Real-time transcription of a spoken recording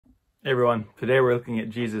Hey everyone, today we're looking at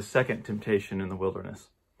Jesus' second temptation in the wilderness.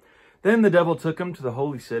 Then the devil took him to the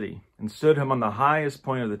holy city and stood him on the highest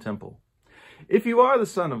point of the temple. "If you are the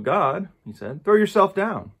Son of God," he said, "throw yourself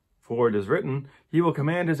down. For it is written, he will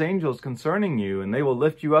command his angels concerning you, and they will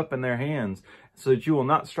lift you up in their hands, so that you will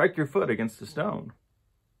not strike your foot against a stone."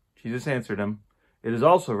 Jesus answered him, "It is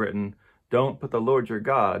also written, don't put the Lord your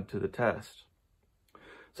God to the test."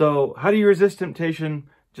 So how do you resist temptation?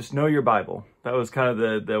 Just know your Bible. That was kind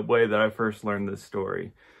of the way that I first learned this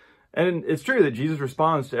story. And it's true that Jesus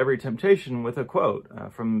responds to every temptation with a quote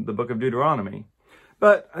from the book of Deuteronomy.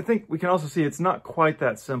 But I think we can also see it's not quite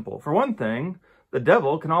that simple. For one thing, the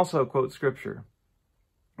devil can also quote Scripture,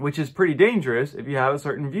 which is pretty dangerous if you have a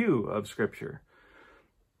certain view of Scripture,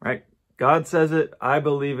 right? God says it, I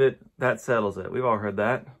believe it, that settles it. We've all heard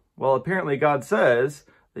that. Well, apparently God says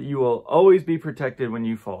that you will always be protected when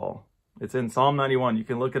you fall. It's in Psalm 91. You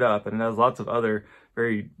can look it up, and it has lots of other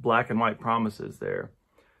very black and white promises there.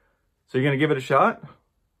 So you're going to give it a shot?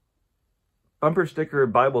 Bumper sticker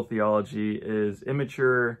Bible theology is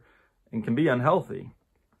immature and can be unhealthy.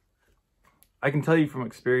 I can tell you from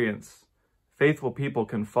experience, faithful people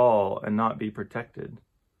can fall and not be protected.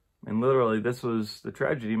 And literally, this was the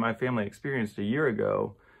tragedy my family experienced a year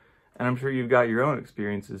ago, and I'm sure you've got your own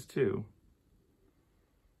experiences too.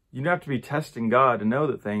 You don't have to be testing God to know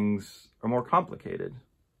that things are more complicated.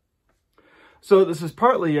 So this is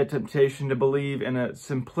partly a temptation to believe in a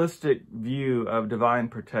simplistic view of divine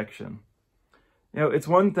protection. You know, it's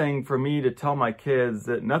one thing for me to tell my kids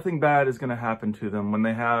that nothing bad is going to happen to them when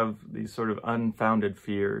they have these sort of unfounded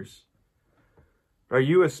fears. Are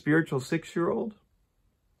you a spiritual 6-year-old?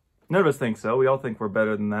 None of us think so. We all think we're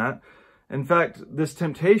better than that. In fact, this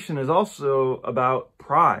temptation is also about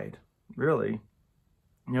pride, really.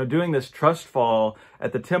 You know, doing this trust fall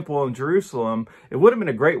at the temple in Jerusalem, it would have been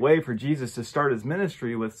a great way for Jesus to start his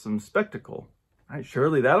ministry with some spectacle. Right?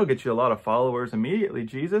 Surely that'll get you a lot of followers immediately,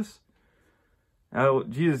 Jesus. Now,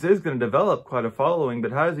 Jesus is going to develop quite a following,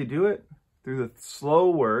 but how does he do it? Through the slow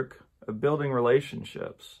work of building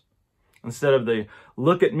relationships, instead of the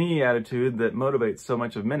look at me attitude that motivates so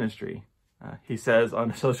much of ministry, he says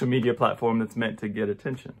on a social media platform that's meant to get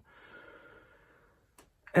attention.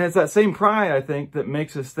 And it's that same pride, I think, that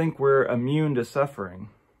makes us think we're immune to suffering.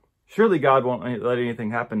 Surely God won't let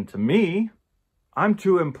anything happen to me. I'm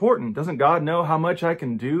too important. Doesn't God know how much I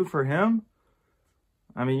can do for him?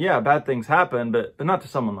 I mean, yeah, bad things happen, but not to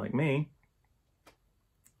someone like me.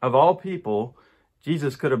 Of all people,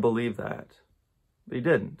 Jesus could have believed that, but he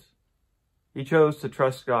didn't. He chose to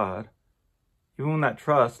trust God, even when that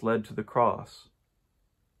trust led to the cross.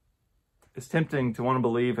 It's tempting to want to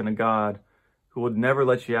believe in a God who would never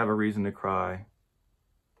let you have a reason to cry.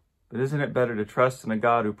 But isn't it better to trust in a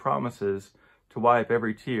God who promises to wipe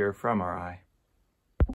every tear from our eye?